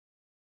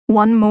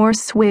One more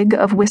swig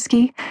of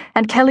whiskey,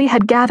 and Kelly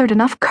had gathered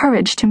enough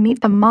courage to meet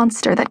the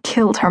monster that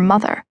killed her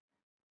mother.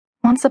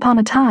 Once upon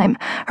a time,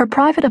 her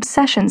private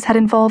obsessions had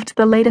involved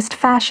the latest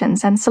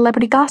fashions and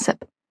celebrity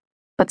gossip.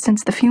 But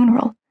since the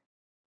funeral,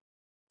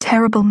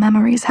 terrible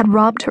memories had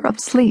robbed her of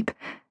sleep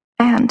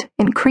and,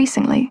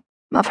 increasingly,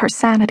 of her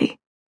sanity.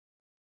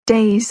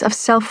 Days of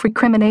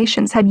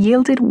self-recriminations had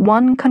yielded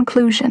one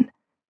conclusion.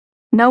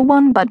 No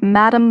one but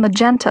Madame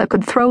Magenta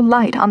could throw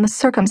light on the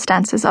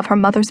circumstances of her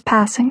mother's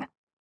passing.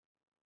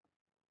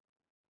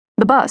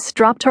 The bus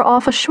dropped her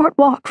off a short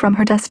walk from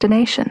her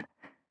destination.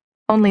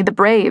 Only the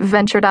brave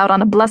ventured out on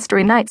a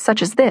blustery night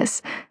such as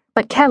this,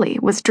 but Kelly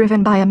was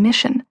driven by a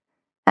mission,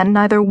 and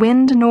neither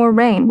wind nor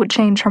rain would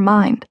change her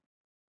mind.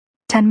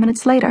 10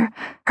 minutes later,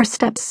 her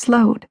steps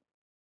slowed.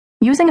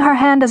 Using her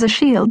hand as a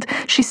shield,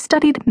 she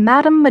studied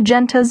Madame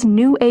Magenta's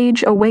New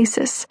Age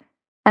oasis.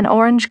 An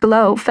orange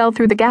glow fell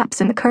through the gaps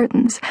in the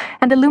curtains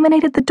and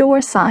illuminated the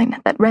door sign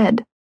that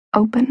read,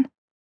 "Open."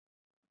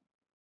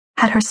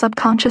 Had her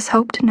subconscious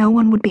hoped no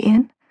one would be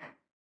in?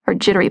 Her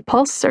jittery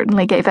pulse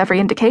certainly gave every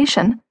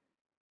indication.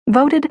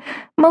 Voted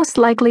most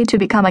likely to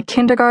become a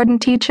kindergarten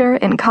teacher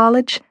in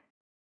college,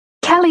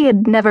 Kelly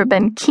had never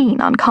been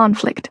keen on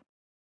conflict.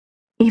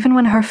 Even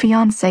when her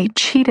fiancé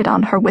cheated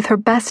on her with her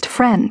best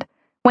friend,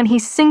 when he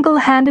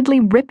single-handedly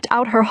ripped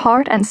out her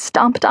heart and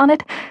stomped on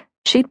it,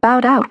 she'd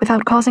bowed out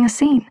without causing a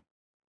scene.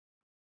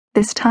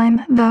 This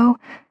time, though,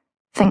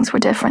 things were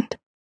different.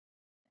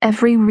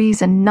 Every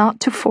reason not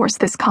to force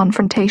this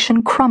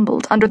confrontation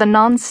crumbled under the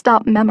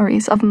non-stop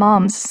memories of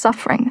Mom's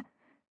suffering.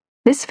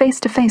 This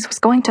face-to-face was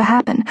going to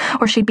happen,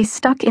 or she'd be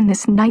stuck in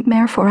this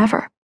nightmare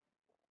forever.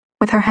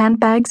 With her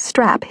handbag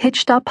strap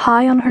hitched up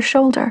high on her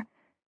shoulder,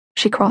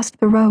 she crossed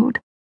the road.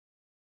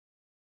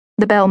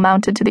 The bell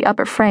mounted to the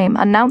upper frame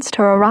announced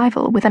her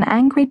arrival with an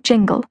angry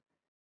jingle.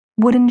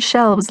 Wooden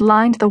shelves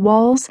lined the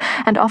walls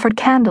and offered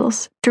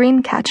candles,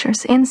 dream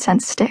catchers,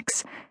 incense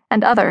sticks,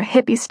 and other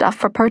hippie stuff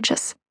for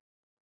purchase.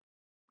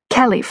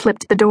 Kelly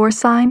flipped the door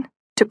sign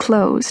to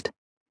closed.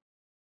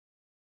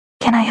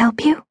 "Can I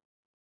help you?"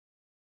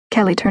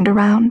 Kelly turned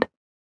around.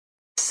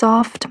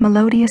 Soft,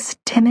 melodious,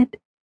 timid.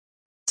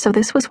 So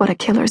this was what a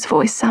killer's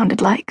voice sounded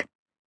like.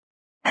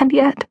 And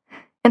yet,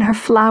 in her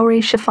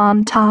flowery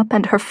chiffon top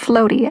and her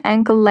floaty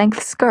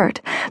ankle-length skirt,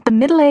 the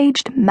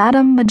middle-aged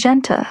Madame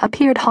Magenta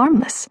appeared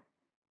harmless.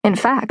 In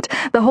fact,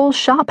 the whole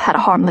shop had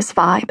a harmless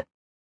vibe.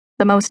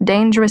 The most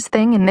dangerous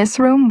thing in this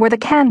room were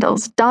the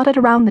candles dotted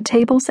around the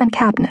tables and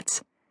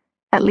cabinets.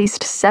 At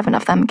least 7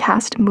 of them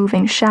cast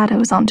moving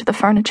shadows onto the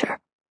furniture.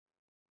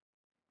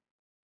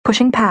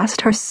 Pushing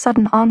past her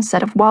sudden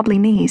onset of wobbly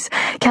knees,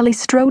 Kelly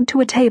strode to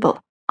a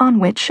table, on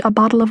which a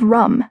bottle of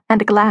rum and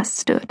a glass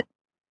stood.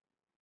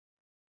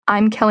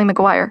 "I'm Kelly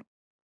McGuire.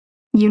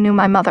 You knew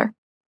my mother."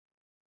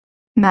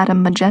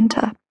 Madame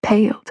Magenta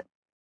paled.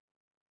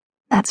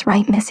 "That's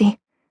right, Missy.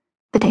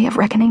 The day of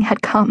reckoning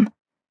had come.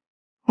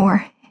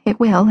 Or it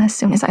will as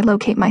soon as I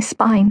locate my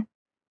spine."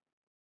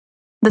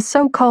 The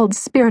so-called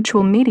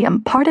spiritual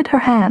medium parted her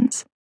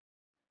hands.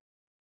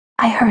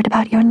 "I heard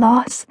about your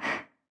loss.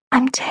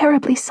 I'm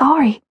terribly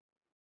sorry."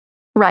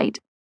 "Right.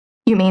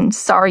 You mean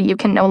sorry you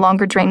can no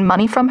longer drain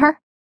money from her?"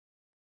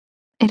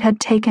 It had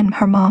taken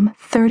her mom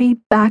 30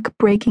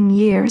 back-breaking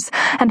years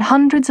and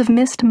hundreds of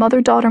missed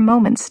mother-daughter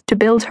moments to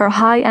build her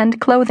high-end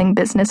clothing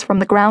business from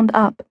the ground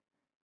up.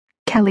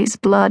 Kelly's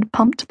blood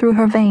pumped through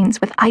her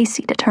veins with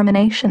icy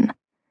determination.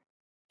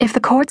 If the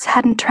courts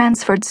hadn't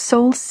transferred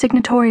sole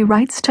signatory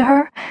rights to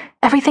her,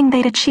 everything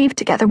they'd achieved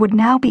together would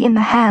now be in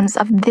the hands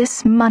of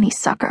this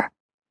money-sucker.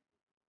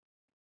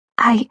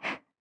 "I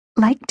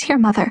liked your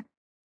mother."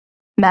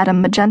 Madame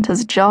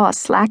Magenta's jaw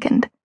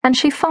slackened, and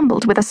she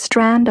fumbled with a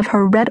strand of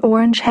her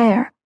red-orange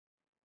hair.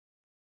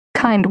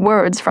 Kind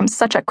words from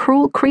such a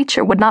cruel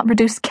creature would not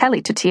reduce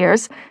Kelly to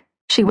tears.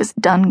 She was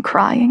done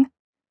crying.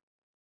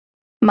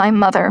 "My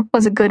mother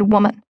was a good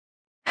woman.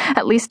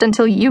 At least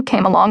until you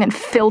came along and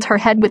filled her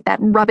head with that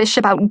rubbish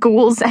about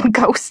ghouls and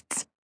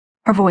ghosts."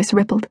 Her voice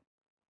rippled.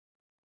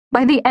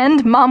 "By the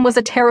end, Mom was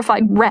a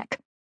terrified wreck."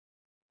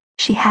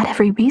 "She had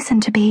every reason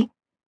to be."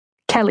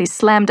 Kelly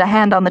slammed a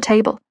hand on the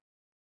table.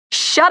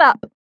 "Shut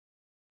up!"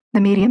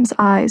 The medium's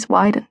eyes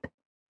widened.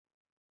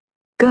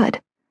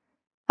 Good.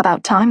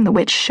 About time the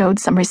witch showed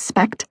some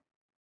respect.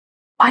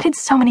 Why did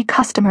so many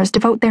customers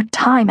devote their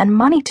time and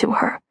money to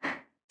her?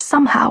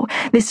 Somehow,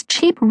 this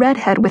cheap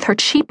redhead with her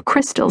cheap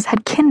crystals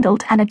had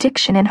kindled an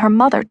addiction in her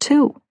mother,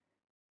 too.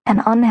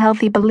 An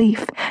unhealthy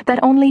belief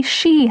that only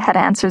she had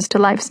answers to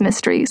life's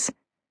mysteries.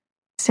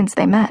 Since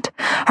they met,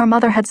 her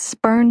mother had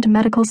spurned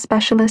medical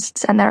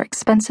specialists and their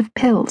expensive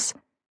pills,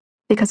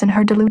 because in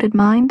her deluded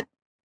mind,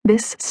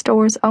 this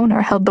store's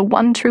owner held the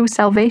one true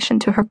salvation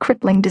to her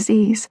crippling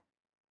disease.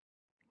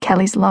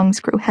 Kelly's lungs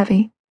grew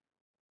heavy.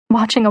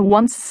 Watching a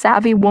once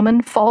savvy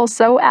woman fall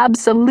so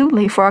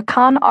absolutely for a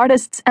con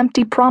artist's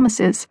empty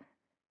promises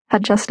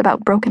had just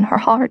about broken her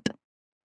heart.